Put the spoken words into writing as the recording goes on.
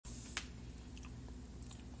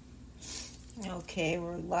Okay,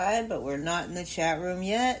 we're live, but we're not in the chat room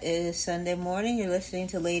yet. It is Sunday morning. You're listening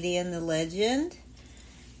to Lady and the Legend.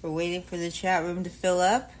 We're waiting for the chat room to fill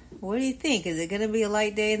up. What do you think? Is it going to be a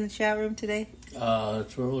light day in the chat room today?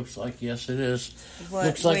 That's what it looks like. Yes, it is. What?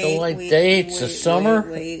 Looks like a light day. It's a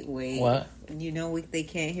summer. Wait. What? You know they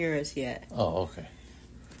can't hear us yet. Oh, okay.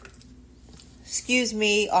 Excuse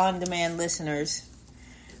me, on-demand listeners.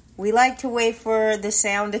 We like to wait for the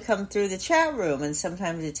sound to come through the chat room, and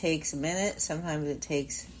sometimes it takes a minute, sometimes it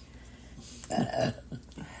takes... Nice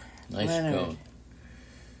going.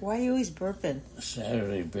 Why are you always burping?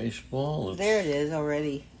 Saturday baseball. There it is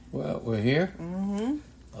already. Well, we're here? Mm-hmm.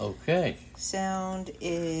 Okay. Sound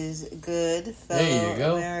is good, There you fellow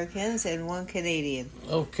go. Americans, and one Canadian.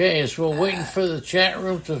 Okay, so we're waiting for the chat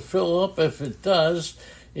room to fill up. If it does,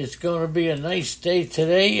 it's going to be a nice day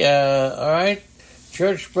today. All right.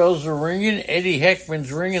 Church bells are ringing. Eddie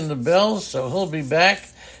Heckman's ringing the bells, so he'll be back.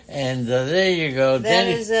 And there you go.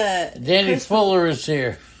 Danny Fuller is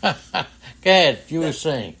here. Go ahead. You were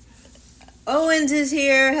saying. Owens is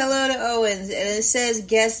here. Hello to Owens. And it says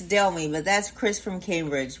guest Delmy, but that's Chris from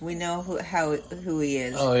Cambridge. We know who he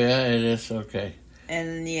is. Oh, yeah, it is. Okay.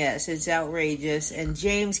 And yes, it's outrageous. And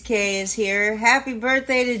James K is here. Happy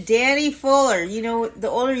birthday to Danny Fuller. You know, the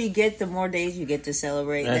older you get, the more days you get to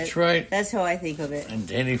celebrate. That's right. That's how I think of it. And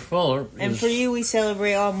Danny Fuller. And for you, we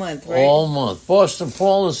celebrate all month, right? All month. Boston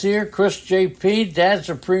Paul is here. Chris JP, Dad's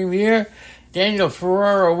a premier. Daniel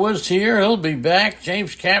Ferrara was here. He'll be back.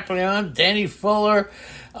 James Caplion, Danny Fuller,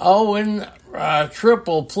 Owen,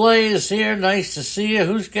 Triple Play is here. Nice to see you.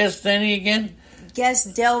 Who's guest Danny again?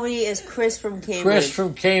 Guest Delmy is Chris from Cambridge. Chris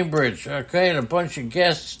from Cambridge. Okay, and a bunch of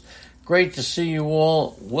guests. Great to see you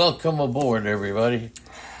all. Welcome aboard, everybody.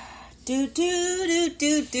 Happy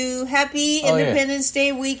Independence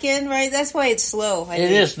Day weekend, right? That's why it's slow. I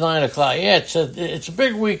think. Is 9 o'clock. Yeah, it's a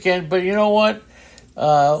big weekend, but you know what?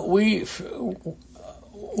 We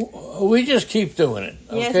just keep doing it.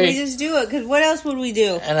 Okay? Yes, we just do it, because what else would we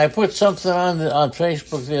do? And I put something on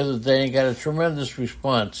Facebook the other day and got a tremendous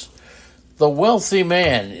response. The wealthy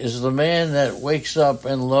man is the man that wakes up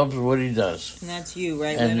and loves what he does. And that's you,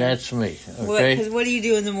 right, And Leonard? that's me, okay? Because what do you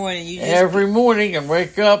do in the morning? Every morning I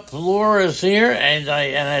wake up, Laura's here, and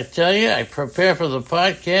I tell you, I prepare for the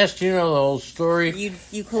podcast. You know the whole story.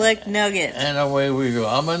 You collect nuggets. And away we go.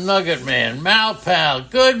 I'm a nugget man. Malpal,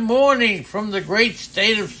 good morning from the great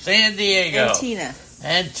state of San Diego.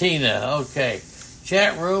 And Tina, okay.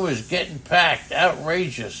 Chat room is getting packed.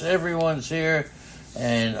 Outrageous. Everyone's here.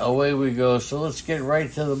 And away we go. So let's get right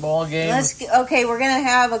to the ball game. Okay, we're going to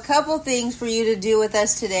have a couple things for you to do with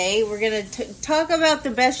us today. We're going to talk about the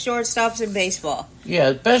best shortstops in baseball.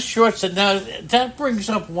 Yeah, best shortstops. Now, that brings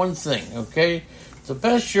up one thing, okay? The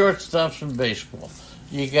best shortstops in baseball.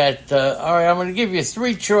 You got, all right, I'm going to give you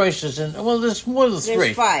three choices. And well, there's more than three.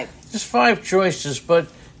 There's five. There's five choices, but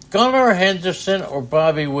Gunnar Henderson or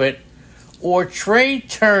Bobby Witt or Trey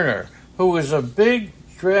Turner, who was a big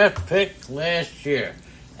draft pick last year.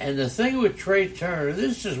 And the thing with Trey Turner,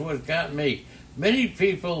 this is what got me. Many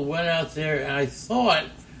people went out there, and I thought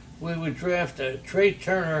we would draft Trey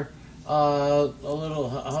Turner a little.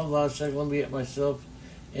 Hold on a second, let me get myself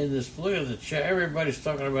in this. Look at the chat. Everybody's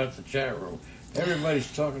talking about the chat room.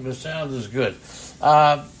 Everybody's talking. The sound is good.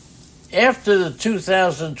 After the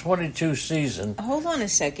 2022 season. Hold on a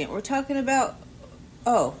second. We're talking about.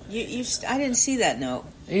 Oh, I didn't see that note.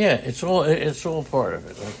 Yeah, it's all part of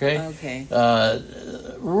it, okay? Okay.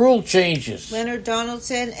 Rule changes. Leonard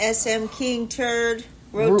Donaldson, SM King Turd,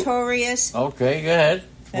 Rotorius. Okay, go ahead.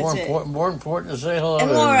 That's More important to say hello.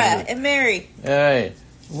 And Laura and Mary. All right.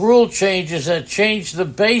 Rule changes that change the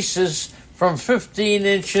bases from 15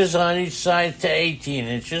 inches on each side to 18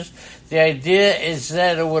 inches. The idea is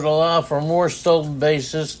that it would allow for more stolen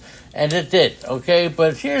bases. And it did, okay?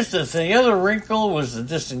 But here's the thing. The other wrinkle was the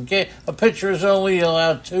disengage. A pitcher is only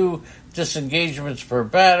allowed 2 disengagements per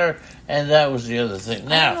batter, and that was the other thing.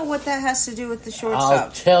 Now, I don't know what that has to do with the shortstop. I'll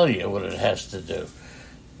tell you what it has to do.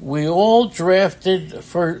 We all drafted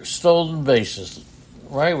for stolen bases,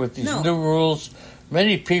 right? With these new rules,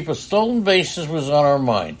 many people, stolen bases was on our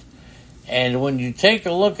mind. And when you take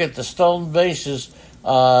a look at the stolen bases,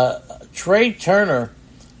 Trey Turner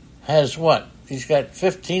has what? He's got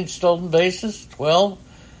 15 stolen bases, 12.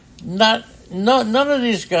 None of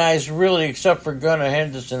these guys really, except for Gunnar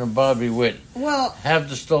Henderson and Bobby Witt, have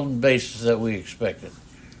the stolen bases that we expected.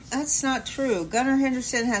 That's not true. Gunnar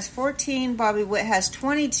Henderson has 14, Bobby Witt has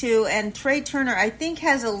 22, and Trey Turner, I think,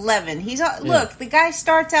 has 11. Look, the guy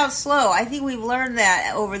starts out slow. I think we've learned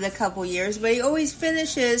that over the couple years, but he always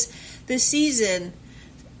finishes the season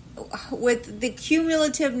with the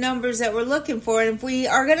cumulative numbers that we're looking for. And if we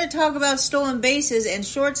are going to talk about stolen bases and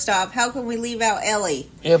shortstop, how can we leave out Ellie?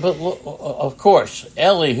 Yeah, but of course,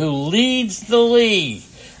 Ellie, who leads the league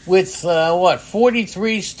with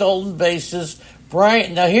 43 stolen bases.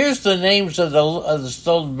 Brian. Now here's the names of the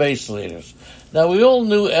stolen base leaders. Now we all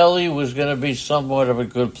knew Ellie was going to be somewhat of a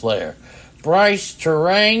good player. Bryce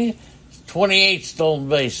Terang, 28 stolen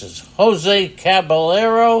bases. Jose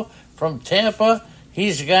Caballero from Tampa,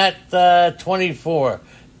 he's got 24.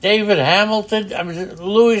 David Hamilton,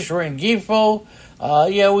 Luis Rengifo.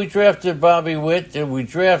 We drafted Bobby Witt, and we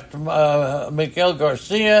drafted Miguel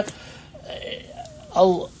Garcia.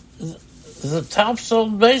 The top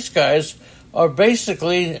stolen base guys are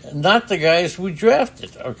basically not the guys we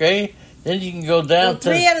drafted, okay? Then you can go down to...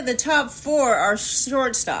 3 out of the top 4 are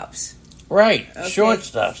shortstops. Right, okay.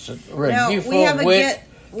 Shortstops. Now,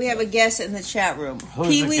 we have a guest in the chat room.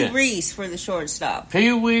 Pee Wee Reese for the shortstop.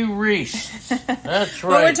 Pee Wee Reese. That's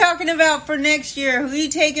right. What we're talking about for next year, who you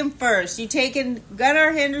taking first? You taking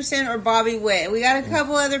Gunnar Henderson or Bobby Witt? We got a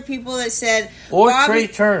couple other people that said... Trey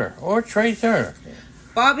Turner.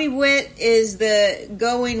 Bobby Witt is the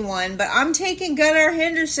going one, but I'm taking Gunnar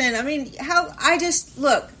Henderson.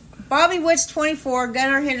 Look, Bobby Witt's 24,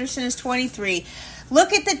 Gunnar Henderson is 23.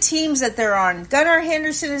 Look at the teams that they're on. Gunnar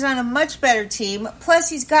Henderson is on a much better team. Plus,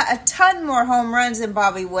 he's got a ton more home runs than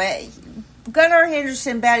Bobby Witt. Gunnar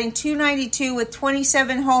Henderson batting .292 with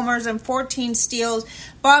 27 homers and 14 steals.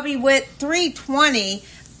 Bobby Witt, .320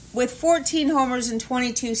 with 14 homers and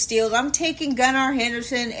 22 steals. I'm taking Gunnar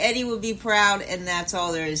Henderson. Eddie would be proud, and that's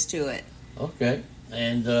all there is to it. Okay.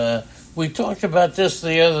 And we talked about this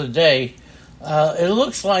the other day. It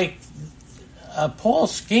looks like Paul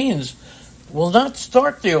Skeens will not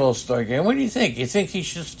start the All-Star game. What do you think? You think he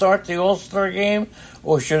should start the All-Star game?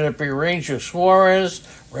 Or should it be Ranger Suarez,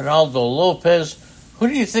 Ronaldo Lopez? Who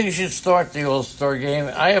do you think should start the All-Star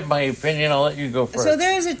game? I have my opinion. I'll let you go first. So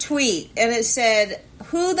there's a tweet, and it said,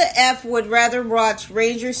 who the F would rather watch,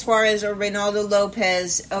 Ranger Suarez or Ronaldo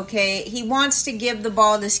Lopez? Okay, he wants to give the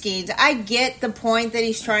ball to Skeens. I get the point that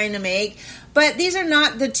he's trying to make, but these are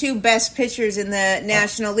not the 2 best pitchers in the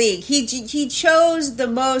National League. He chose the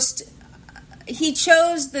most... He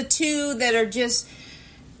chose the 2 that are just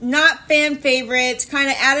not fan favorites, kind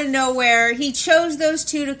of out of nowhere. He chose those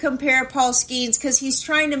 2 to compare Paul Skeens because he's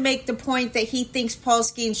trying to make the point that he thinks Paul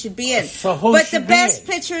Skeens should be in. But the best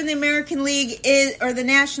pitcher in the American League or the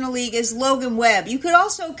National League is Logan Webb. You could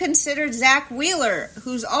also consider Zach Wheeler,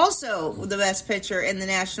 who's also the best pitcher in the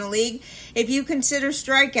National League, if you consider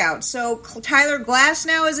strikeouts. So Tyler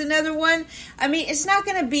Glasnow is another one. It's not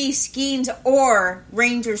going to be Skeens or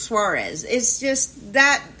Ranger Suarez. It's just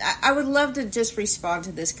that I would love to just respond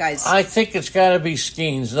to this guy's. I think it's got to be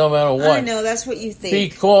Skeens, no matter what. I know that's what you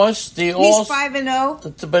think. Because he's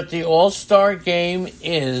 5-0. But the All-Star game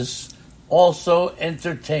is also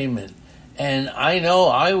entertainment, and I know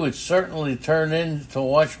I would certainly turn in to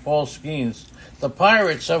watch Paul Skeens. The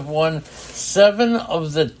Pirates have won 7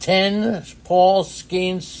 of the 10 Paul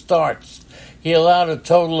Skeens starts. He allowed a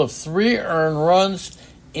total of 3 earned runs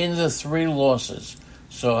in the 3 losses.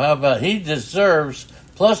 So how about he deserves,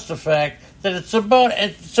 plus the fact that it's about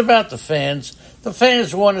the fans. The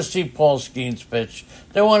fans want to see Paul Skeens pitch.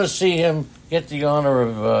 They want to see him get the honor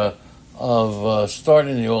of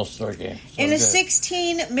starting the All-Star game. So in a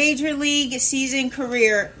 16 Major League season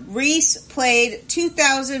career, Reese played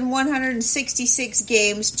 2,166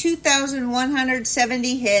 games,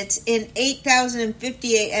 2,170 hits in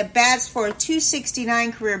 8,058 at-bats for a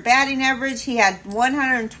 .269 career batting average. He had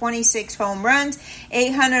 126 home runs,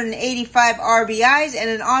 885 RBIs, and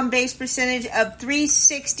an on-base percentage of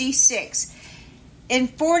 .366. In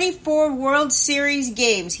 44 World Series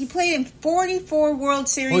games. He played in 44 World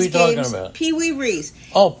Series games. Who are you talking about? Pee Wee Reese.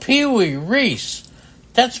 Oh, Pee Wee Reese.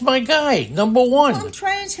 That's my guy, number 1. I'm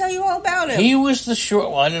trying to tell you all about him. He was the short...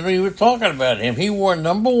 Well, I didn't know you were talking about him. He wore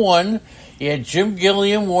number 1. He had Jim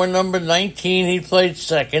Gilliam, wore number 19. He played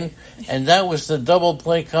second. And that was the double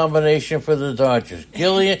play combination for the Dodgers.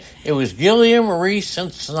 It was Gilliam, Reese,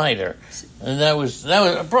 and Snyder. And that was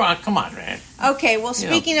bro, come on, man. Okay, well,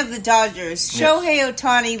 speaking of the Dodgers, Shohei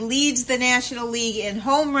Ohtani leads the National League in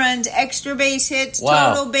home runs, extra base hits,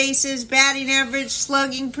 total bases, batting average,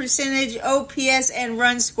 slugging percentage, OPS, and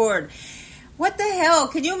runs scored. What the hell?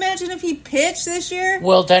 Can you imagine if he pitched this year?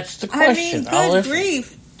 Well, that's the question. Good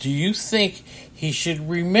grief. Do you think he should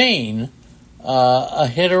remain a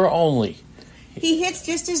hitter only? He hits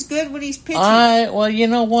just as good when he's pitching. Well, you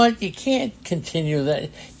know what? You can't continue that.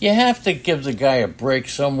 You have to give the guy a break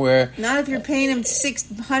somewhere. Not if you're paying him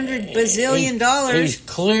 $600 bazillion. He's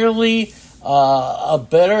clearly a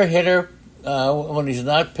better hitter when he's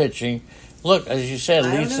not pitching. Look, as you said,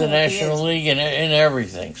 leads the National League in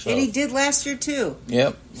everything. So. And he did last year, too.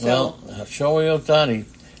 Yep. So. Well, Shohei Ohtani,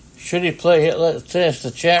 should he play? Let's ask the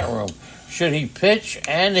chat room. Should he pitch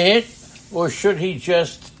and hit, or should he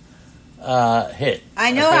just hit?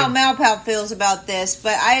 I know how Malpout feels about this,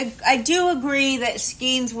 but I do agree that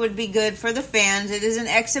Skeens would be good for the fans. It is an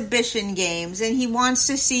exhibition games, and he wants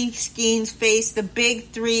to see Skeens face the big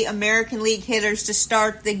three American League hitters to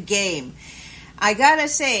start the game. I gotta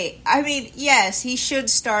say, I mean, yes, he should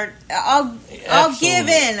start. I'll give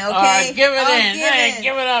in, okay? Give it in. Hey,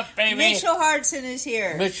 give it up, baby. Mitchell Hartson is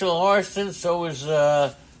here. Mitchell Hartson, so is,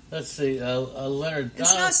 let's see, Leonard Donaldson.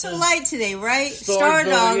 It's not so light today, right?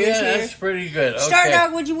 Stardog is here. That's pretty good. Okay.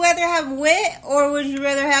 Stardog, would you rather have Witt or would you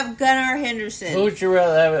rather have Gunnar Henderson? Who would you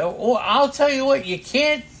rather have? Well, I'll tell you what, you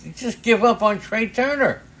can't just give up on Trey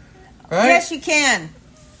Turner, right? Yes, you can.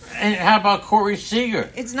 And how about Corey Seager?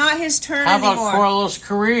 It's not his turn anymore. How about Carlos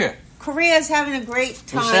Correa? Correa's having a great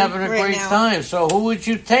time. He's having a great time. So who would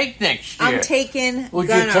you take next year? I'm taking Would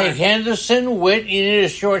Gunnar. you take Henderson, Witt? You need a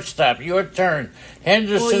shortstop. Your turn.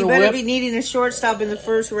 Henderson, well, you better Witt, be needing a shortstop in the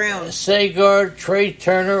first round. Sagar, Trey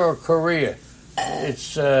Turner, or Correa?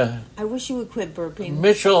 It's. I wish you would quit burping.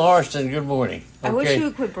 Mitchell Hartson, good morning. Okay. I wish you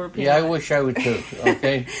would quit burping. Yeah, I wish I would too.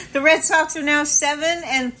 Okay. The Red Sox are now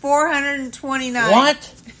 7-429.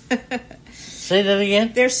 What? Say that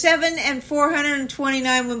again? They're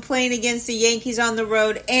 7-429 when playing against the Yankees on the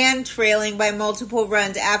road and trailing by multiple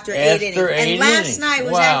runs after 8 innings. And last night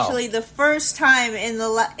was actually the first time in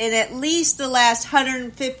at least the last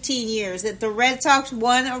 115 years that the Red Sox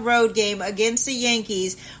won a road game against the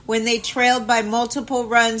Yankees when they trailed by multiple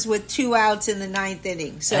runs with 2 outs in the 9th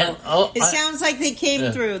inning. So it sounds like they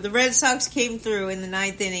came through. The Red Sox came through in the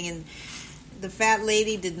 9th inning, and the fat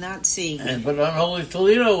lady did not see. But Unholy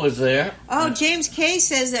Toledo was there. Oh, James K.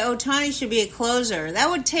 says that Ohtani should be a closer.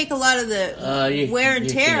 That would take a lot of the wear and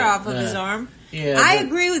tear off of his arm. Yeah, I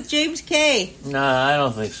agree with James K. No, I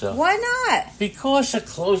don't think so. Why not? Because a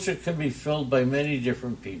closer can be filled by many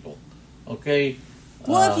different people. Okay?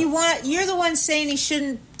 Well, if you want, you're the one saying he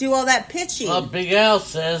shouldn't do all that pitching. Well, Big Al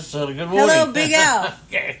says, good morning. Hello, Big Al.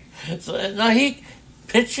 Okay. So,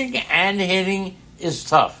 pitching and hitting is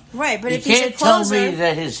tough. Right, but if he's a closer, you can't tell me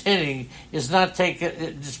that his hitting is not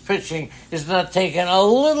taken, his pitching is not taken a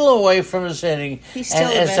little away from his hitting. He's still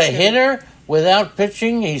and as a hitter, without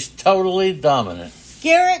pitching, he's totally dominant.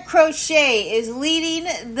 Garrett Crochet is leading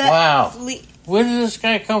the... Wow. Where did this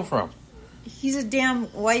guy come from? He's a damn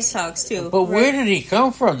White Sox, too. But where did he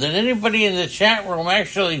come from? Did anybody in the chat room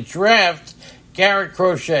actually draft Garrett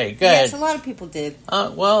Crochet? Go ahead. Yes, a lot of people did.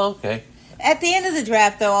 Well, okay. At the end of the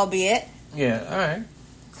draft, though, albeit... Yeah, all right.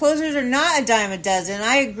 Closers are not a dime a dozen.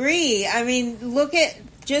 I agree. I mean, look at,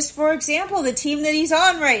 just for example, the team that he's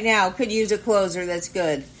on right now could use a closer that's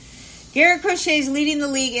good. Garrett Crochet is leading the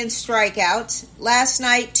league in strikeouts. Last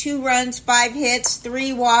night, 2 runs, 5 hits,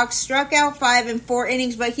 3 walks, struck out 5 in 4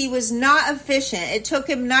 innings, but he was not efficient. It took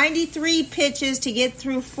him 93 pitches to get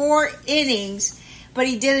through 4 innings, but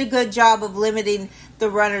he did a good job of limiting the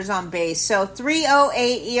runners on base. So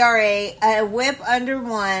 3.08 ERA, a whip under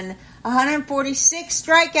 1, 146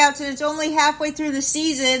 strikeouts, and it's only halfway through the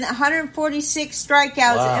season. 146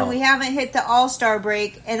 strikeouts, and we haven't hit the All-Star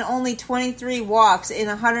break, and only 23 walks in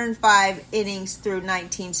 105 innings through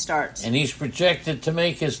 19 starts. And he's projected to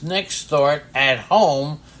make his next start at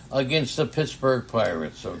home against the Pittsburgh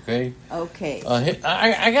Pirates, okay? Okay.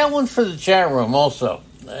 I got one for the chat room also.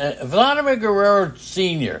 Vladimir Guerrero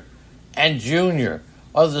Sr. and Jr.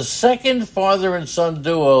 are the second father and son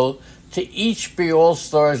duo to each be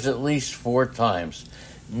All-Stars at least 4 times.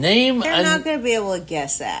 They're not going to be able to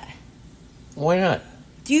guess that. Why not?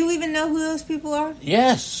 Do you even know who those people are?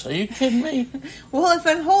 Yes. Are you kidding me? Well, if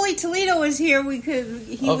Unholy Toledo was here, he would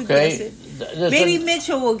guess it. Maybe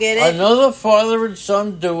Mitchell will get it. Another father and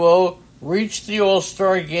son duo reached the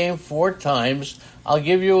All-Star game 4 times. I'll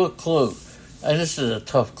give you a clue. And this is a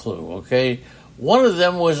tough clue, okay? One of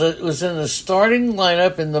them was in the starting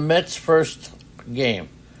lineup in the Mets' first game.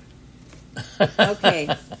 Okay.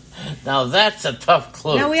 Now that's a tough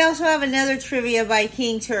clue. Now we also have another trivia by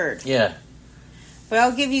King Turd. Yeah. But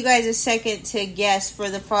I'll give you guys a second to guess for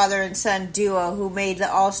the father and son duo who made the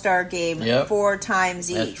All-Star game 4 times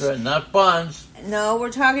each. That's right. Not Bonds. No,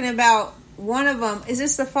 we're talking about one of them. Is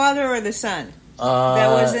this the father or the son?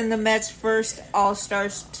 That was in the Mets' first All-Star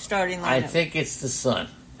starting lineup. I think it's the son.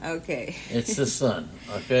 Okay. It's the son,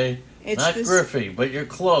 okay? It's not Griffey, but you're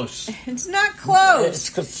close. It's not close. It's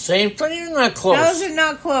the same thing. You're not close. Those are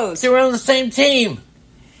not close. They're on the same team.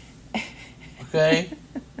 Okay?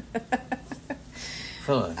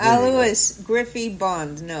 Come on. Lewis, Griffey,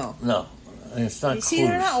 Bond. No. No. It's not You see,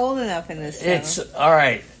 they're clues. not old enough in this. It's all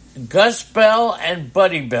right. Gus Bell and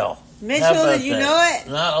Buddy Bell. How Mitchell, about did you that?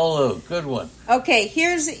 know it? Not Olu. Good one. Okay,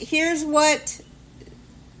 here's what.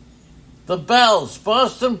 The Bells,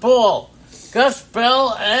 Boston Paul. Gus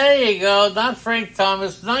Bell, there you go. Not Frank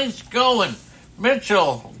Thomas. Nice going.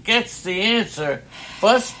 Mitchell gets the answer.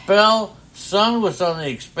 Gus Bell's son was on the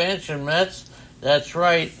expansion Mets. That's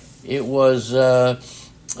right. It was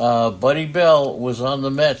Buddy Bell was on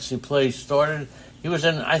the Mets. He started.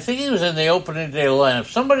 I think he was in the opening day lineup.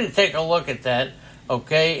 Somebody take a look at that,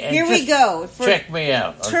 okay? And Here we go. Check me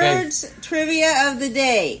out, okay? Turds trivia of the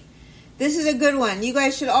day. This is a good one. You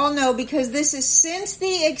guys should all know because this is since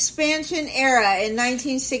the expansion era in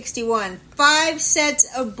 1961. 5 sets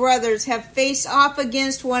of brothers have faced off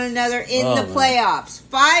against one another in the playoffs.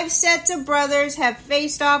 5 sets of brothers have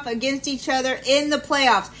faced off against each other in the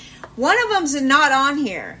playoffs. One of them's not on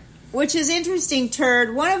here, which is interesting,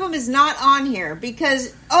 Turd. One of them is not on here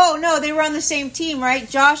because, they were on the same team, right?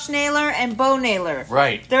 Josh Naylor and Bo Naylor.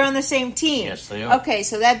 Right. They're on the same team. Yes, they are. Okay,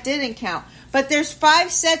 so that didn't count. But there's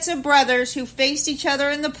 5 sets of brothers who faced each other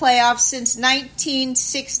in the playoffs since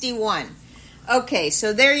 1961. Okay,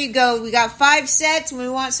 so there you go. We got 5 sets, and we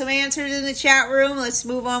want some answers in the chat room. Let's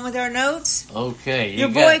move on with our notes. Okay. Your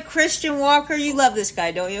boy, Christian Walker, you love this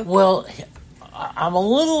guy, don't you? Well, I'm a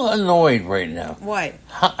little annoyed right now. Why?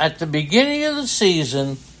 At the beginning of the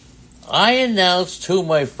season, I announced who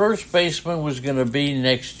my first baseman was going to be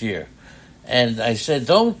next year. And I said,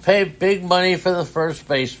 don't pay big money for the first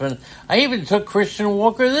baseman. I even took Christian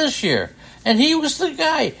Walker this year. And he was the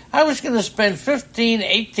guy. I was going to spend $15,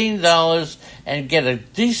 $18 and get a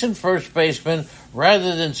decent first baseman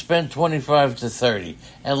rather than spend $25 to $30.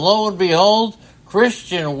 And lo and behold,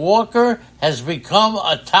 Christian Walker has become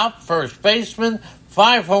a top first baseman.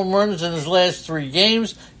 5 home runs in his last 3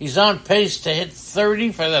 games. He's on pace to hit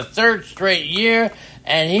 30 for the 3rd straight year.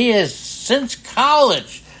 And he has, since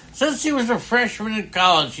college, since he was a freshman in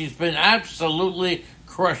college, he's been absolutely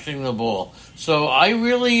crushing the ball. So I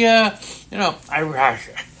really, I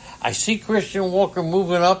see Christian Walker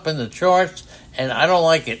moving up in the charts, and I don't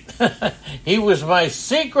like it. He was my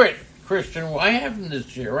secret Christian. I have him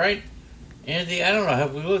this year, right? Andy, I don't know.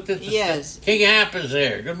 Have we looked at this? Yes. King Happ is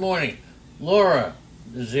there. Good morning. Laura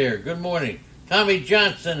is here. Good morning. Tommy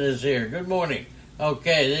Johnson is here. Good morning.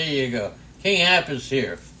 Okay, there you go. King Happ is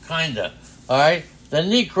here. Kinda. All right. The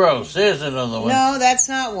Necros. There's another one. No, that's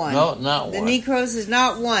not one. No, not one. The Necros is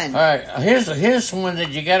not one. All right. Here's one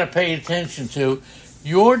that you got to pay attention to.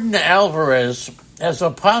 Jordan Alvarez has a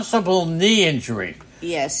possible knee injury.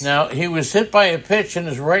 Yes. Now, he was hit by a pitch in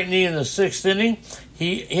his right knee in the 6th inning.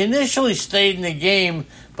 He initially stayed in the game,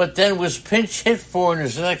 but then was pinch hit for in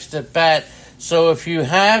his next at-bat. So if you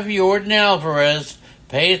have Jordan Alvarez,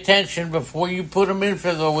 pay attention before you put him in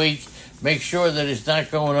for the week. Make sure that he's not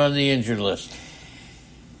going on the injured list.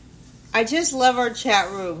 I just love our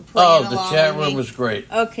chat room. The chat room was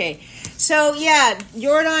great. Okay. So, yeah,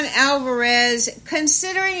 Jordan Alvarez,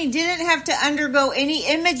 considering he didn't have to undergo any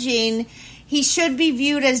imaging, he should be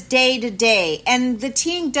viewed as day-to-day. And the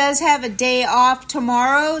team does have a day off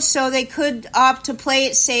tomorrow, so they could opt to play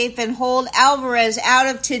it safe and hold Alvarez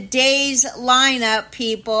out of today's lineup,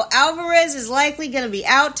 people. Alvarez is likely going to be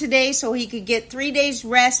out today, so he could get 3 days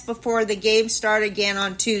rest before the game start again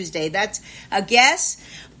on Tuesday. That's a guess,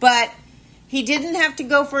 but he didn't have to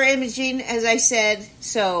go for imaging, as I said.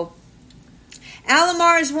 So,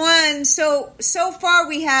 Alomar is one. So far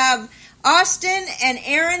we have Austin and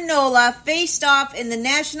Aaron Nola faced off in the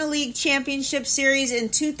National League Championship Series in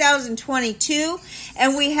 2022.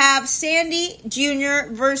 And we have Sandy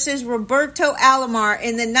Jr. versus Roberto Alomar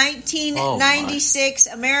in the 1996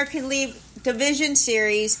 American League Division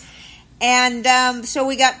Series. And so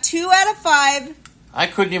we got 2 out of 5. I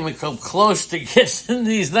couldn't even come close to guessing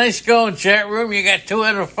these. Nice going, chat room. You got 2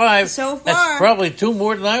 out of 5. So far. That's probably 2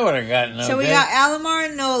 more than I would have gotten. So we got Alomar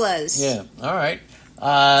and Nolas. Yeah, all right.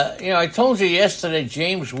 I told you yesterday,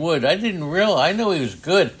 James Wood. I didn't realize. I know he was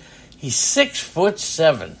good. He's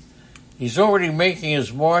 6'7". He's already making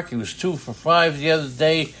his mark. He was 2 for 5 the other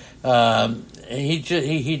day. He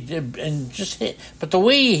did and just hit. But the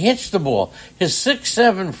way he hits the ball, his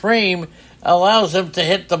 6'7" frame allows him to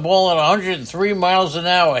hit the ball at 103 miles an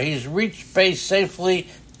hour. He's reached base safely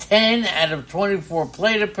 10 out of 24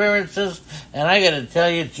 plate appearances. And I got to tell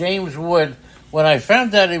you, James Wood, when I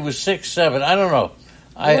found out he was 6'7", I don't know.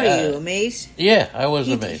 Were you amazed? Yeah, I was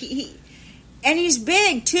amazed. And he's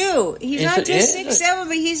big, too. He's not just 6'7",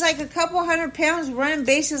 but he's like a couple 100 pounds running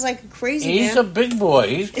bases like a crazy man. He's a big boy.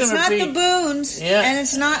 It's not the Boones, and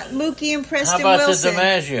it's not Mookie and Preston Wilson. How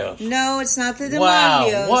about the DiMaggio? No, it's not the DiMaggio.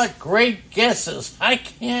 Wow, what great guesses. I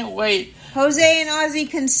can't wait Jose and Ozzy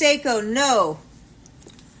Canseco, no.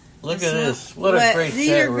 Look at this. What a great These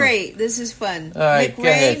chat are room. great. This is fun. All right, go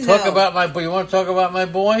ahead. Talk about my boy. You want to talk about my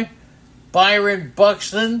boy? Byron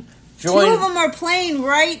Buxton. Two of them are playing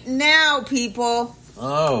right now, people.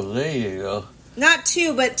 Oh, there you go. Not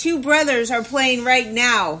two, but two brothers are playing right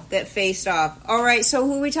now that faced off. All right, so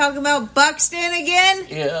who are we talking about? Buxton again?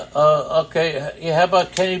 Yeah, okay. Yeah, how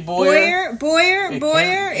about Kenny Boyer?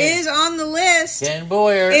 Boyer is on the list. Ken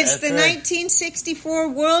Boyer. It's the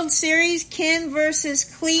 1964 World Series, Ken versus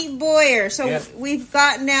Clete Boyer. So we've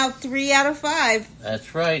got now 3 out of 5.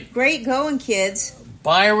 That's right. Great going, kids.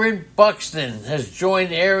 Byron Buxton has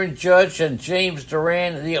joined Aaron Judge and James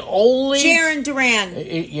Duran, the only... Jaron Duran.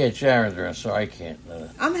 Yeah, Jaron Duran. Sorry, I can't.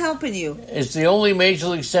 I'm helping you. It's the only Major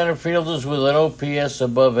League center fielders with an OPS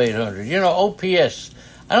above 800. You know, OPS,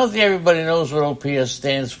 I don't think everybody knows what OPS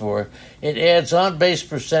stands for. It adds on-base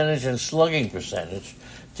percentage and slugging percentage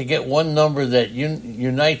to get one number that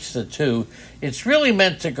unites the two. It's really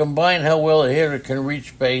meant to combine how well a hitter can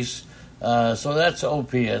reach base. So that's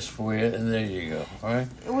OPS for you, and there you go. All right.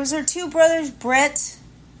 Was there 2 brothers, Brett?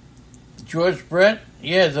 George Brett?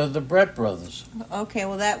 Yeah, the Brett brothers. Okay,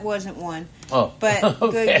 well, that wasn't one. Oh. But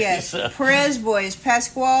okay, good guess. So. Perez boys,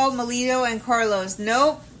 Pascual, Melito, and Carlos.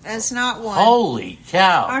 Nope, that's not one. Holy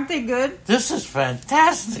cow. Aren't they good? This is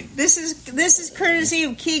fantastic. This is courtesy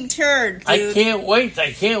of Keeg Turd, dude. I can't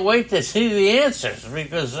wait to see the answers,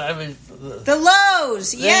 because, I mean... The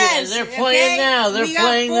Lows, yes. They're playing now. They're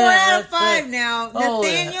playing now. We got 4 out of 5 now. Oh,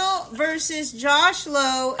 Nathaniel versus Josh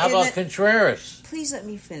Lowe. How about Contreras? Please let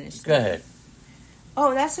me finish. Go ahead.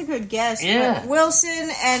 Oh, that's a good guess. Yeah.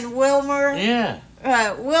 Wilson and Wilmer. Yeah.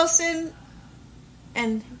 Wilson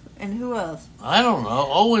and who else? I don't know.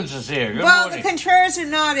 Owens is here. Good well, morning. the Contreras are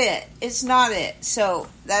not it. It's not it. So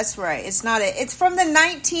that's right. It's not it. It's from the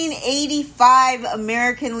 1985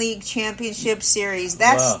 American League Championship Series.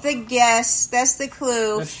 That's the guess. That's the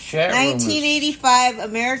clue. 1985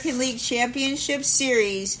 American League Championship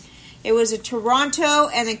Series. It was a Toronto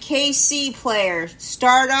and a KC player.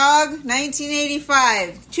 Stardog,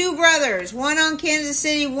 1985. 2 brothers. One on Kansas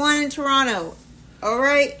City, one in Toronto. All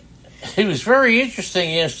right. It was very interesting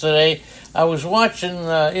yesterday. I was watching,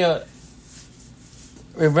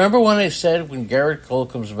 remember when they said when Garrett Cole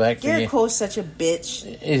comes back? Garrett Cole's such a bitch.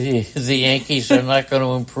 The Yankees are not going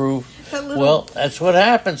to improve. Well, that's what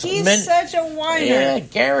happens. He's such a whiner. Yeah,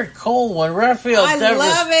 Garrett Cole, when Rafael Devers...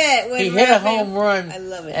 love it. He hit a home run. I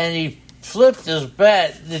love it. And he flipped his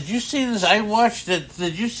bat. Did you see this? I watched it.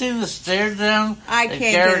 Did you see the stare down? I can't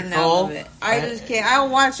get enough of it. I just can't. I'll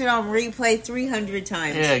watch it on replay 300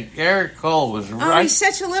 times. Yeah, Garrett Cole was right. Oh, he's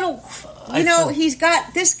such a little... he's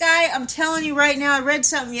got... This guy, I'm telling you right now, I read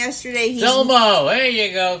something yesterday. Delmo, there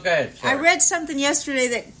you go. Good. I read something yesterday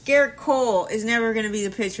that Garrett Cole is never going to be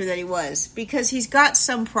the pitcher that he was because he's got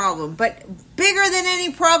some problem. But bigger than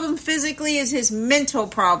any problem physically is his mental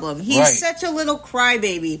problem. He's such a little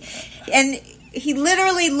crybaby. And he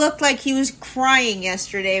literally looked like he was crying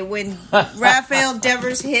yesterday when Rafael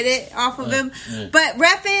Devers hit it off of him. But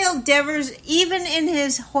Rafael Devers, even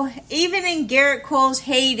in Garrett Cole's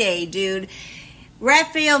heyday, dude,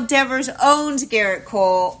 Rafael Devers owns Garrett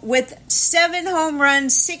Cole with 7 home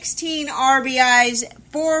runs, 16 RBIs,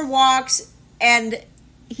 4 walks, and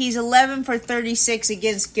he's 11 for 36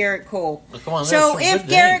 against Garrett Cole. Well, so if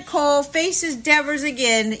Garrett Cole faces Devers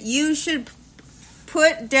again, you should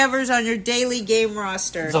put Devers on your daily game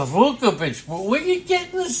roster. The Vukovic, where are you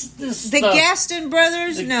getting this the stuff? Gaston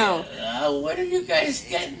brothers? No. Where are you guys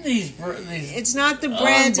getting these? It's not the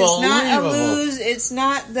Breads. It's not Aluz. It's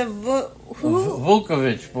not the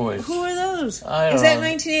Vukovic boys. Who are those? Is that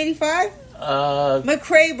 1985?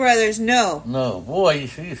 McRae brothers. No. Boy,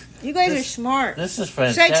 you guys are smart. This is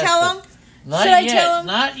fantastic. Should I tell them?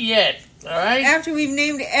 Not yet. All right. After we've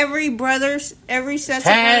named every brothers, every set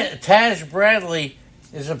of Taj Bradley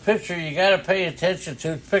is a pitcher you got to pay attention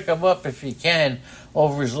to. Pick him up if you can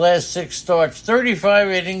over his last 6 starts. 35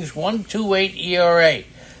 innings, 1.28 ERA.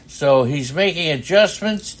 So he's making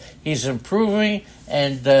adjustments. He's improving.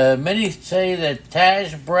 And many say that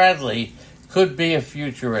Taj Bradley could be a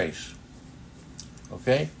future ace.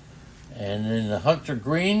 Okay? And then Hunter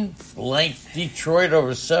Green blanked Detroit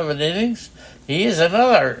over 7 innings. He is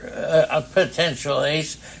another a potential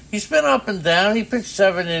ace. He's been up and down. He pitched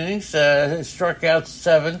 7 innings, struck out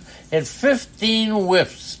 7, had 15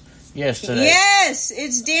 whiffs yesterday. Yes,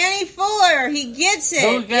 it's Danny Fuller. He gets it.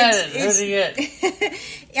 Who got it? Who did he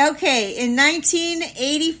get? Okay, in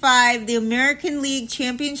 1985, the American League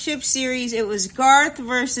Championship Series, it was Garth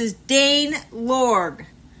versus Dane Lorg.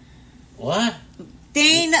 What?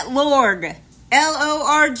 Dane Lorg.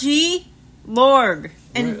 Lorg. Lorg.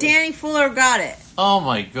 And Danny Fuller got it. Oh,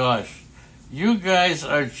 my gosh. You guys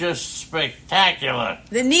are just spectacular.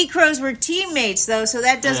 The Necros were teammates, though, so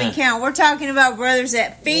that doesn't count. We're talking about brothers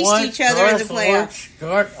that faced each other in the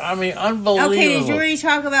playoffs. I mean, unbelievable. Okay, did you already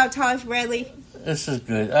talk about Taj Bradley? This is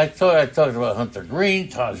good. I talked about Hunter Green,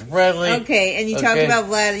 Taj Bradley. Okay, and you talked about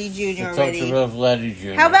Vladdy Jr. already. Talked about Vladdy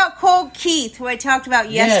Jr. How about Colt Keith, who I talked about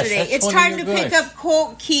yesterday? Yes, it's time to pick up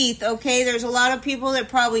Colt Keith, okay? There's a lot of people that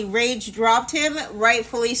probably rage dropped him,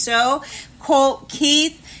 rightfully so. Colt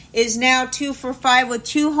Keith is now 2 for 5 with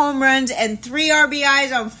 2 home runs and 3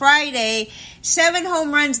 RBIs on Friday. 7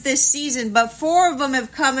 home runs this season, but 4 of them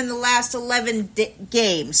have come in the last 11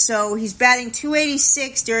 games. So he's batting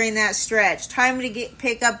 .286 during that stretch. Time to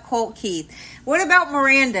pick up Colt Keith. What about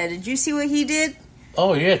Miranda? Did you see what he did?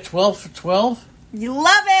 Oh, yeah, 12 for 12? You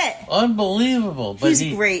love it. Unbelievable. But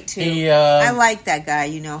He's great, too. I like that guy,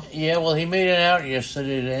 you know. Yeah, well, he made it out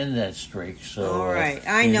yesterday to end that streak. So, all right.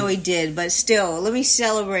 I know he did, but still, let me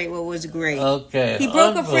celebrate what was great. Okay. He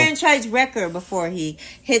broke a franchise record before he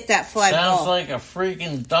hit that fly ball. Sounds like a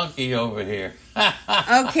freaking donkey over here.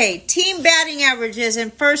 Okay, team batting averages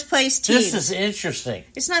and first place teams. This is interesting.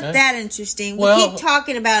 It's not that interesting. We keep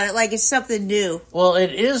talking about it like it's something new. Well,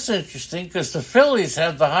 it is interesting because the Phillies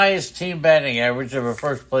have the highest team batting average of a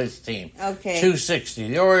first place team. Okay. 260.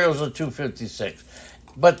 The Orioles are 256.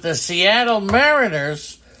 But the Seattle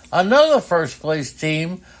Mariners, another first place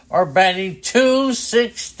team, are batting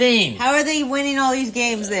 .216. How are they winning all these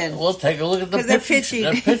games then? We'll take a look at the Because pitching.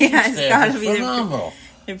 they're pitching. The pitching staff is phenomenal.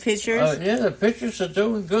 Their pitchers? Yeah, the pitchers are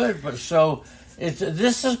doing good. But so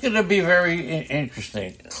this is going to be very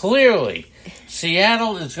interesting. Clearly,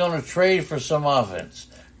 Seattle is going to trade for some offense.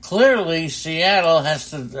 Clearly, Seattle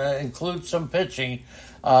has to include some pitching.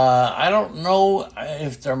 I don't know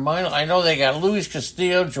if they're mindful. I know they got Luis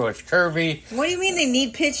Castillo, George Kirby. What do you mean they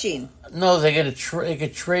need pitching? No, they could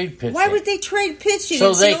trade pitching. Why would they trade pitching?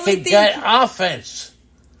 So they could get offense.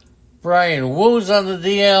 Brian Woo's on the DL.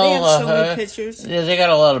 They have so many pitchers. Yeah, they got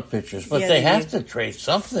a lot of pitchers, but they have to trade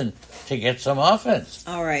something to get some offense.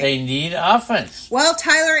 All right. They need offense. Well,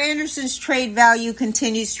 Tyler Anderson's trade value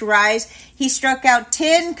continues to rise. He struck out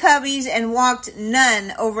 10 Cubbies and walked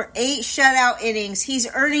none over 8 shutout innings. He's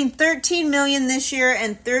earning $13 million this year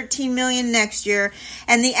and $13 million next year.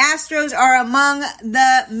 And the Astros are among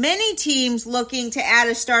the many teams looking to add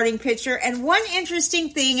a starting pitcher. And one interesting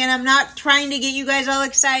thing, and I'm not trying to get you guys all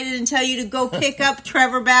excited and tell you to go pick up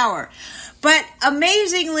Trevor Bauer, but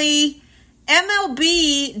amazingly,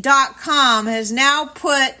 MLB.com has now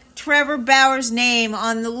put Trevor Bauer's name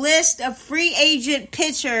on the list of free agent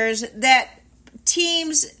pitchers that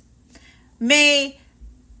teams may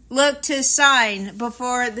look to sign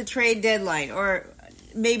before the trade deadline, or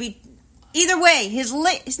maybe either way, his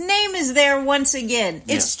name is there once again.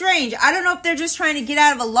 It's strange. I don't know if they're just trying to get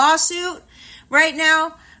out of a lawsuit right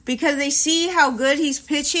now because they see how good he's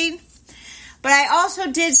pitching. But I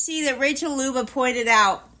also did see that Rachel Luba pointed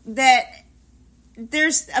out that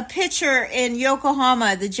there's a pitcher in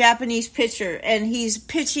Yokohama, the Japanese pitcher, and he's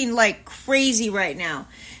pitching like crazy right now.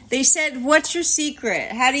 They said, "What's your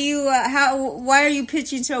secret? How do you? Why are you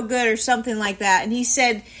pitching so good?" or something like that. And he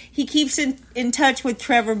said he keeps in touch with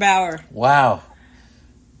Trevor Bauer. Wow,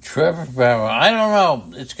 Trevor Bauer. I don't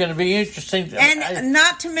know. It's going to be interesting. And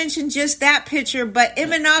not to mention just that pitcher, but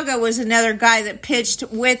Imanaga was another guy that pitched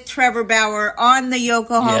with Trevor Bauer on the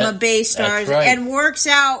Yokohama Bay Stars and works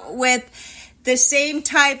out with the same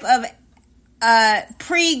type of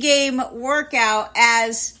pre-game workout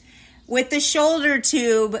as with the shoulder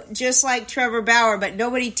tube, just like Trevor Bauer, but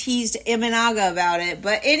nobody teased Imanaga about it.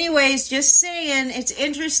 But anyways, just saying, it's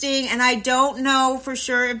interesting, and I don't know for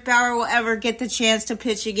sure if Bauer will ever get the chance to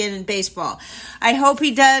pitch again in baseball. I hope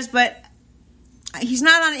he does, but he's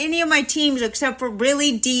not on any of my teams except for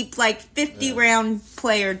really deep, like 50-round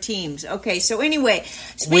player teams. Okay, so anyway,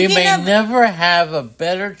 we may never have a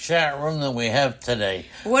better chat room than we have today.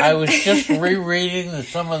 I was just rereading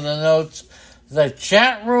some of the notes. The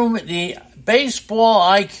chat room, the baseball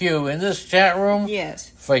IQ in this chat room,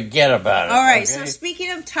 forget about it. All right, so speaking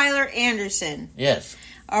of Tyler Anderson. Yes.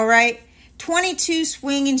 All right, 22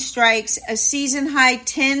 swinging strikes, a season-high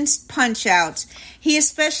 10 punch-outs. He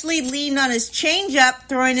especially leaned on his changeup,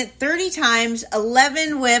 throwing it 30 times,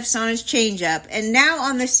 11 whiffs on his changeup. And now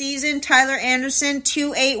on the season, Tyler Anderson,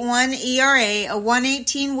 2.81 ERA, a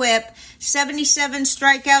 118 whip, 77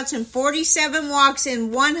 strikeouts and 47 walks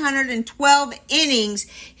in 112 innings.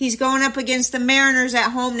 He's going up against the Mariners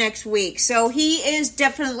at home next week. So he is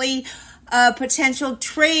definitely a potential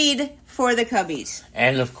trade for the Cubbies.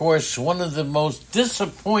 And, of course, one of the most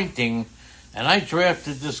disappointing And I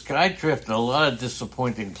drafted this guy. I drafted a lot of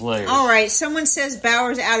disappointing players. All right, someone says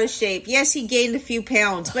Bauer's out of shape. Yes, he gained a few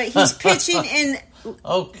pounds, but he's pitching and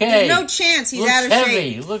okay. There's no chance he's Looks out of heavy.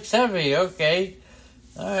 shape. Looks heavy. Okay.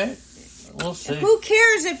 All right. We'll see. Who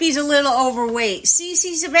cares if he's a little overweight?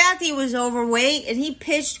 CC Sabathia was overweight, and he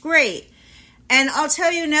pitched great. And I'll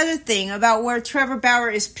tell you another thing about where Trevor Bauer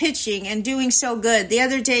is pitching and doing so good. The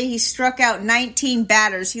other day, he struck out 19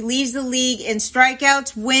 batters. He leads the league in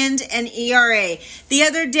strikeouts, wins, and ERA. The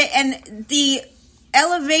other day, and the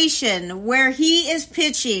elevation where he is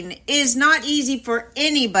pitching is not easy for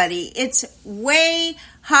anybody. It's way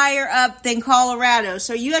higher up than Colorado.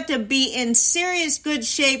 So you have to be in serious good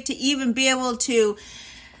shape to even be able to...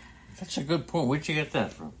 That's a good point. Where'd you get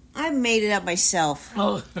that from? I made it up myself.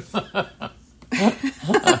 Oh.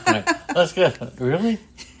 Let's go. Really?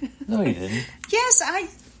 No, you didn't. Yes, I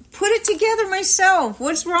put it together myself.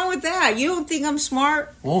 What's wrong with that? You don't think I'm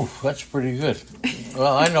smart? Oh, that's pretty good.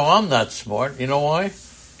 Well, I know I'm not smart. You know why?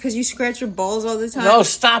 Because you scratch your balls all the time? No,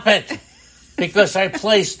 stop it. Because I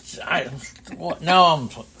placed... now I'm...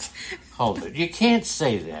 Hold it. You can't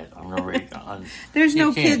say that on the radio. There's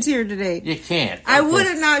no kids here today. You can't. Okay. I would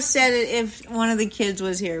have not said it if one of the kids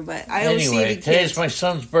was here, but I don't see the kids. Anyway, today's my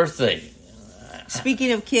son's birthday.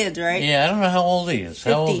 Speaking of kids, right? Yeah, I don't know how old he is. 50.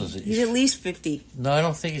 How old is he? He's at least 50. No, I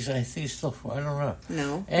don't think he's... I think he's still... I don't know.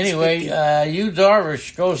 No. Anyway, Yu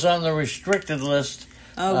Darvish goes on the restricted list.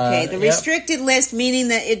 Okay, the restricted list, meaning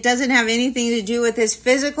that it doesn't have anything to do with his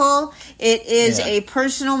physical. It is a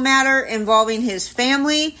personal matter involving his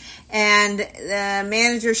family, and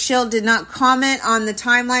manager Schill did not comment on the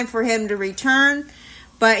timeline for him to return,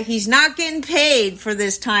 but he's not getting paid for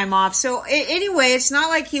this time off. So anyway, it's not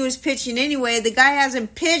like he was pitching anyway. The guy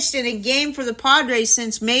hasn't pitched in a game for the Padres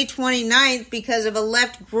since May 29th because of a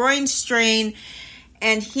left groin strain,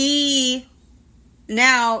 and he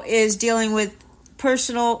now is dealing with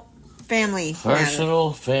personal family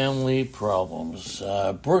problems.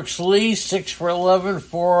 Brooks Lee, 6 for 11,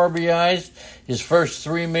 4 RBIs. His first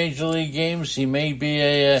 3 major league games. He may be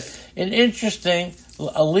an interesting.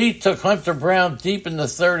 Lee took Hunter Brown deep in the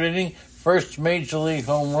 3rd inning. First major league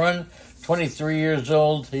home run. 23 years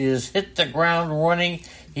old. He has hit the ground running.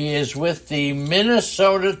 He is with the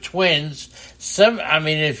Minnesota Twins.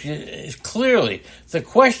 Clearly, the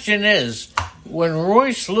question is, when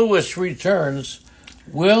Royce Lewis returns,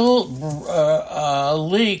 will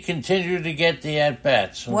Lee continue to get the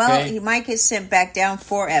at-bats? Okay? Well, he might get sent back down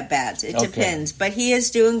for at-bats. It depends. But he is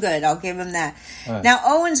doing good. I'll give him that. Right. Now,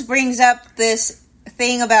 Owens brings up this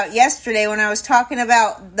thing about yesterday when I was talking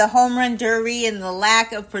about the home run derby and the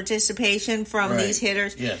lack of participation from these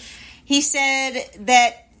hitters. Yes. He said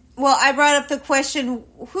that, well, I brought up the question,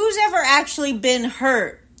 who's ever actually been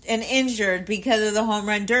hurt and injured because of the home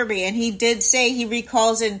run derby? And he did say he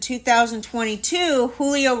recalls in 2022,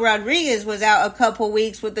 Julio Rodriguez was out a couple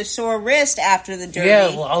weeks with a sore wrist after the derby. Yeah,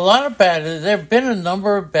 a lot of batters. There have been a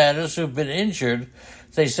number of batters who've been injured.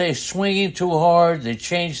 They say swinging too hard. They're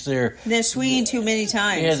swinging too many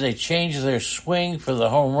times. Yeah, they change their swing for the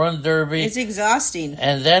home run derby. It's exhausting.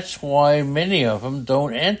 And that's why many of them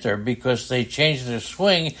don't enter, because they change their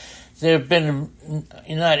swing. There have been,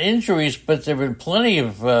 not injuries, but there have been plenty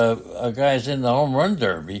of guys in the home run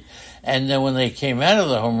derby. And then when they came out of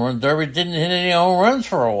the home run derby, didn't hit any home runs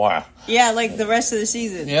for a while. Yeah, like the rest of the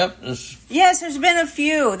season. Yep. Yes, there's been a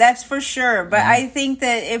few, that's for sure. But I think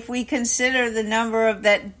that if we consider the number of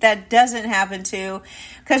that doesn't happen to,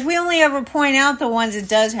 because we only ever point out the ones it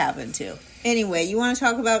does happen to. Anyway, you want to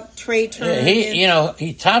talk about Trey Turner?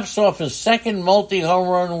 He tops off his second multi-home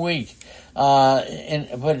run week. But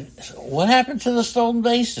what happened to the stolen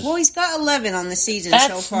bases? Well, he's got 11 on the season so far.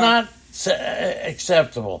 That's not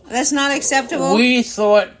acceptable. That's not acceptable? We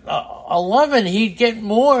thought 11, he'd get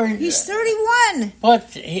more. He's 31.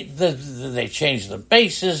 But they changed the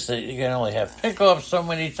bases. You can only have pickoffs so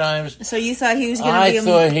many times. So you thought he was going to be I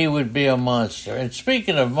thought he would be a monster. And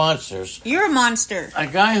speaking of monsters... You're a monster. A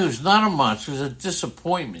guy who's not a monster is a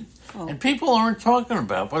disappointment. Oh. And people aren't talking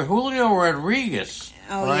about it, but Julio Rodriguez...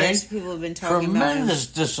 Oh, right? Yes, people have been talking about him. Tremendous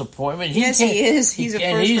disappointment. Yes, he is. He's a first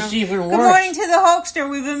and he's round. even worse. Good morning to the Hulkster.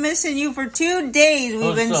 We've been missing you for 2 days.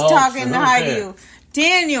 We've been talking to hi to you.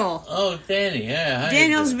 Daniel. Oh, Danny, yeah.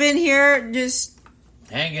 Daniel's been here just...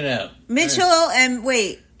 hanging out. Mitchell and...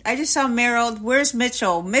 Wait, I just saw Merrill. Where's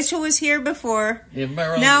Mitchell? Mitchell was here before. Yeah,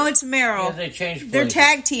 Merrill. Now it's Merrill. Yeah, they changed places. They're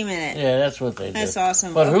tag teaming it. Yeah, that's what they did. That's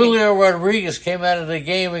awesome. But Julio Rodriguez came out of the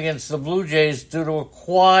game against the Blue Jays due to a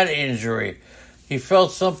quad injury. he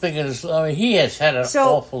felt something in his. I mean, he has had an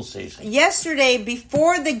awful season. Yesterday,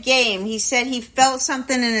 before the game, he said he felt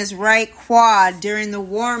something in his right quad during the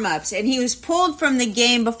warm-ups, and he was pulled from the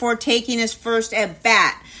game before taking his first at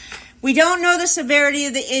bat. We don't know the severity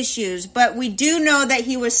of the issues, but we do know that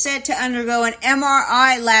he was set to undergo an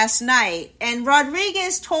MRI last night. And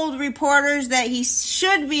Rodriguez told reporters that he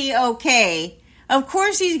should be okay. Of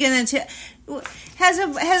course he's going to... Has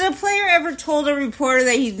a player ever told a reporter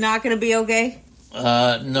that he's not going to be okay?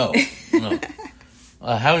 No.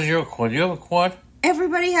 How's your quad? Do you have a quad?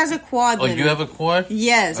 Everybody has a quad. Oh, you have a quad?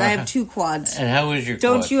 Yes, I have 2 quads. And how is your quad?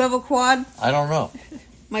 Don't you have a quad? I don't know.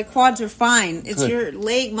 My quads are fine. It's your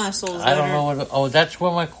leg muscles. I don't know what... that's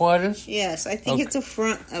where my quad is? Yes, I think it's the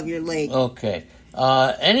front of your leg. Okay.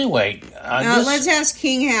 Anyway... now, let's ask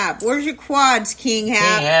King Hap. Where's your quads, King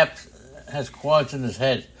Hap? King Hap has quads in his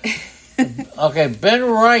head. Okay, Ben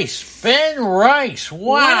Rice. Ben Rice. Wow.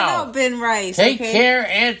 What about Ben Rice? Take care,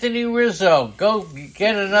 Anthony Rizzo. Go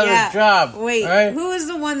get another job. Wait, right? Who was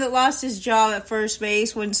the one that lost his job at first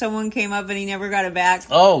base when someone came up and he never got it back?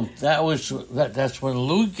 Oh, that's when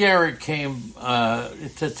Lou Gehrig came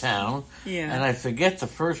to town. Yeah. And I forget the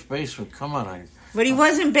first baseman. Come on. But he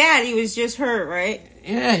wasn't bad. He was just hurt, right?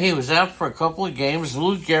 Yeah, he was out for a couple of games.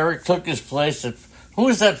 Lou Gehrig took his place. Who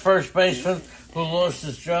was that first baseman who lost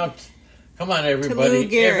his job? Come on,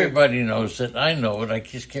 everybody. Everybody knows it. I know it. I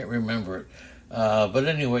just can't remember it. But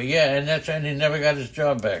anyway, yeah, and he never got his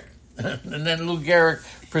job back. And then Lou Gehrig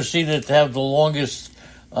proceeded to have the longest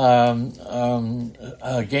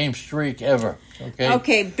game streak ever.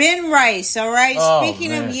 Okay, Ben Rice, all right? Speaking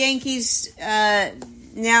man. of Yankees,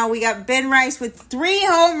 now we got Ben Rice with 3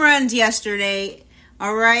 home runs yesterday,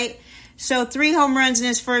 all right? So 3 home runs in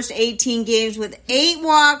his first 18 games with 8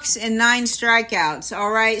 walks and 9 strikeouts,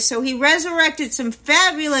 all right? So he resurrected some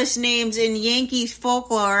fabulous names in Yankees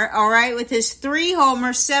folklore, all right, with his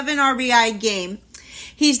 3-homer, 7 RBI game.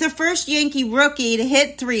 He's the first Yankee rookie to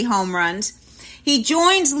hit 3 home runs. He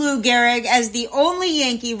joins Lou Gehrig as the only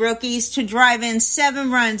Yankee rookies to drive in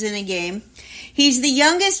 7 runs in a game. He's the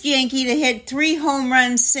youngest Yankee to hit 3 home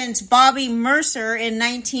runs since Bobby Mercer in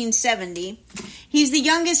 1970. He's the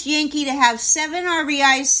youngest Yankee to have 7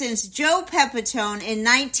 RBIs since Joe Pepitone in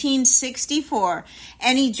 1964.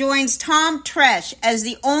 And he joins Tom Tresh as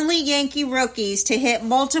the only Yankee rookies to hit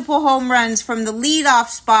multiple home runs from the leadoff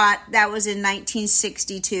spot. That was in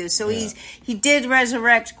 1962. So he did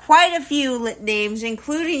resurrect quite a few names,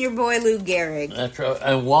 including your boy Lou Gehrig. That's right.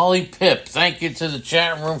 And Wally Pipp. Thank you to the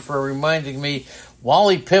chat room for reminding me.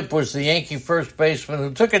 Wally Pipp was the Yankee first baseman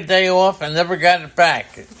who took a day off and never got it back.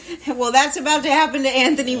 Well, that's about to happen to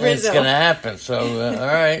Anthony Rizzo. It's going to happen. So, all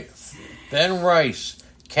right. Ben Rice,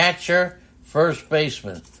 catcher, first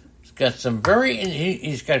baseman. He's got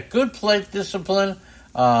he's got good plate discipline.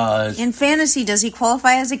 In fantasy, does he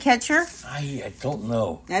qualify as a catcher? I don't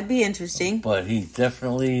know. That'd be interesting. But he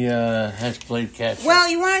definitely has played catcher. Well,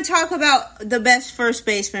 you want to talk about the best first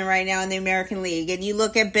baseman right now in the American League, and you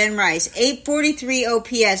look at Ben Rice, 843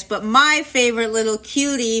 OPS, but my favorite little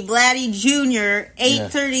cutie, Vladdy Jr.,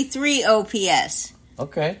 833 OPS.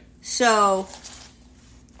 Okay. So,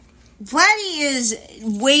 Vladdy is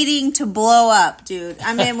waiting to blow up, dude.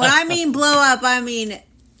 I mean, when I mean blow up, I mean...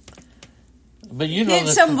 But you know, hit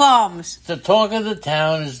some bombs. The talk of the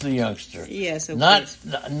town is the youngster. Yes, of course.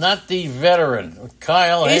 Not the veteran,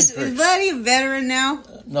 Kyle Hendricks. Is Vladdy a veteran now?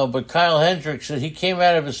 No, but Kyle Hendricks, he came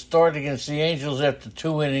out of his start against the Angels after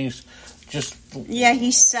 2 innings. Yeah,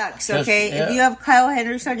 he sucks, okay? If you have Kyle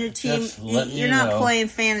Hendricks on your team, you're not playing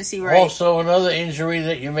fantasy right. Also, another injury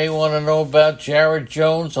that you may want to know about, Jared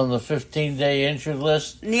Jones on the 15-day injured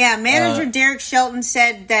list. Yeah, manager Derek Shelton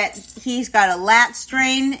said that he's got a lat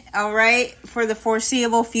strain, all right, for the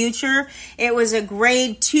foreseeable future. It was a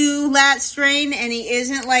grade 2 lat strain, and he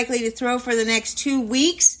isn't likely to throw for the next 2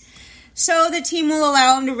 weeks. So the team will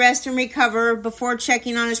allow him to rest and recover before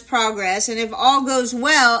checking on his progress. And if all goes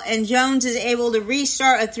well and Jones is able to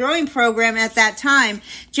restart a throwing program at that time,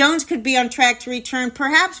 Jones could be on track to return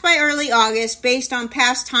perhaps by early August based on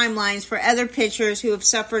past timelines for other pitchers who have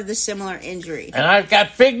suffered the similar injury. And I've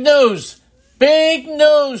got big news. Big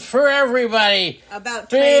news for everybody. About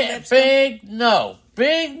Trey Lipscomb?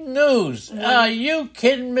 Big news. Are you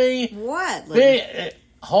kidding me? What?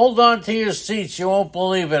 Hold on to your seats. You won't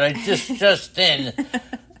believe it. I just in.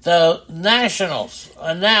 The Nationals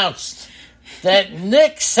announced that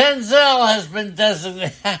Nick Senzel has been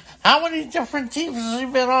designated. How many different teams has he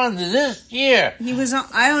been on this year? He was on,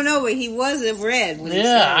 I don't know, but he was a Red. When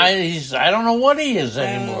I don't know what he is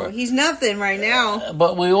anymore. He's nothing right now.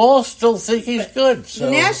 But we all still think he's good. So.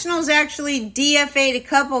 The Nationals actually DFA'd a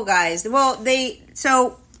couple guys. Well,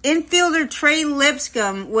 infielder Trey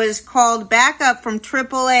Lipscomb was called back up from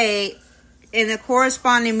AAA in a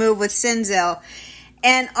corresponding move with Senzel.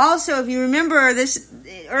 And also, if you remember this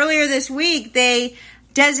earlier this week, they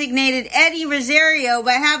designated Eddie Rosario,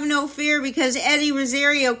 but have no fear because Eddie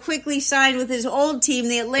Rosario quickly signed with his old team,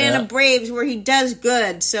 the Atlanta Braves, where he does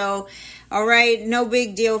good. So, all right, no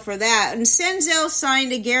big deal for that. And Senzel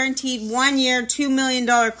signed a guaranteed 1-year, $2 million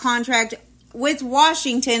contract with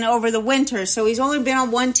Washington over the winter, so he's only been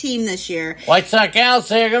on one team this year. White Sox Alex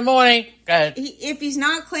here. Good morning. Go ahead. If he's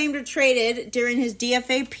not claimed or traded during his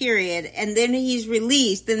DFA period, and then he's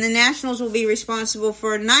released, then the Nationals will be responsible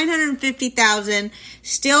for $950,000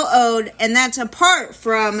 still owed, and that's apart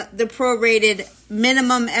from the prorated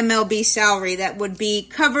minimum MLB salary that would be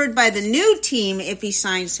covered by the new team if he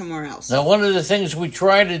signs somewhere else. Now, one of the things we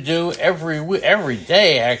try to do every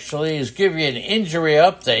day, actually, is give you an injury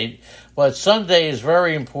update. But Sunday is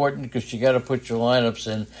very important because you got to put your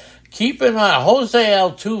lineups in. Keep in mind, Jose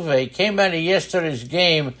Altuve came out of yesterday's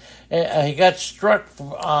game. He got struck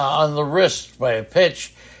on the wrist by a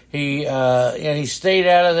pitch. He stayed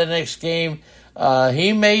out of the next game.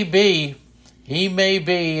 He may be.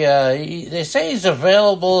 They say he's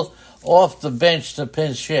available off the bench to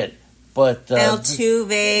pinch hit. But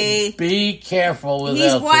Altuve, be careful with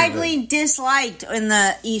Altuve. He's widely disliked in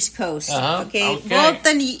the East Coast. Okay,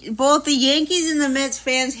 both the Yankees and the Mets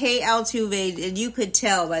fans hate Altuve, and you could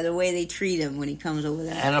tell by the way they treat him when he comes over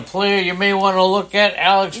there. And a player you may want to look at,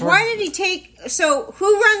 Alex. Why did he take? So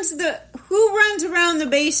who runs around the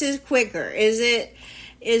bases quicker? Is it?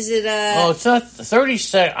 Oh, it's not 30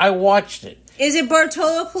 seconds. I watched it. Is it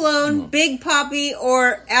Bartolo Colon, Big Papi,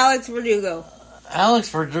 or Alex Verdugo? Alex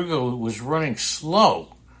Verdugo was running slow.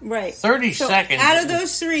 Right. 30 seconds. Out of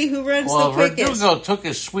those three, who runs the quickest? Verdugo took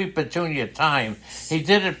his sweet petunia time. He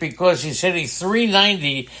did it because he's hitting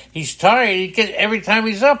 .390. He's tired. Every time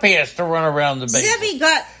he's up, he has to run around the base. Zebby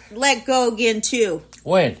got let go again, too.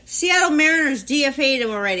 When? Seattle Mariners DFA'd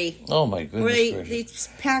him already. Oh, my goodness. They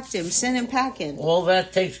packed him, sent him packing. Well,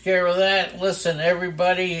 that takes care of that. Listen,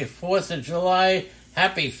 everybody, 4th of July...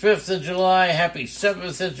 Happy 5th of July, happy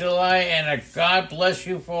 7th of July, and a God bless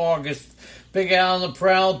you for August. Big Al on the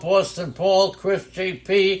Prowl, Boston Paul, Chris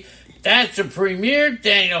JP. That's a premiere.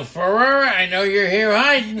 Daniel Ferrer, I know you're here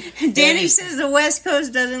hiding. Danny says the West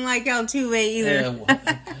Coast doesn't like Altuve either.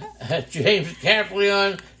 James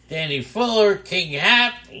Capleon, Danny Fuller, King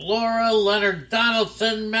Hap, Laura, Leonard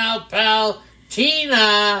Donaldson, Malpal,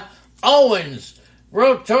 Tina, Owens,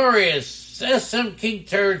 Rotorius, SM King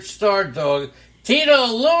Turd, Star Dog, Tito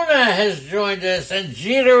Luna has joined us, and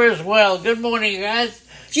Jeter as well. Good morning, guys.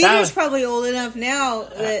 Jeter's probably old enough now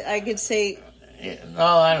that I could say...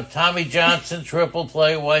 No, Tommy Johnson, triple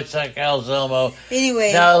play, White Sox, Al Zelmo.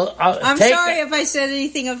 Anyway, now, I'm sorry if I said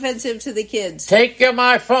anything offensive to the kids. Take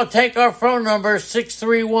our phone number,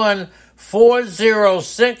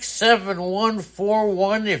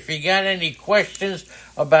 631-406-7141. If you got any questions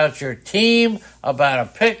about your team, about a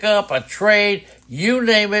pickup, a trade, you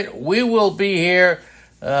name it, we will be here.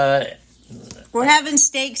 We're having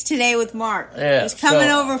steaks today with Mark. Yeah, he's coming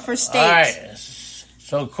over for steaks. All right,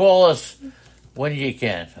 so call us when you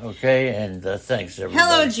can, okay? And thanks, everybody.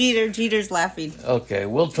 Hello, Jeter. Jeter's laughing. Okay,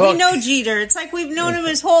 we'll talk. We know Jeter. It's like we've known him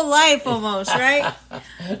his whole life almost, right?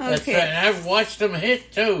 That's Okay. right. And I've watched him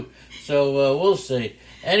hit, too. So we'll see.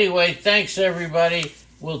 Anyway, thanks, everybody.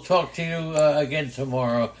 We'll talk to you again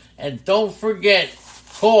tomorrow. And don't forget,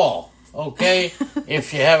 call, okay,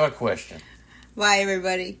 if you have a question. Bye,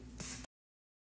 everybody.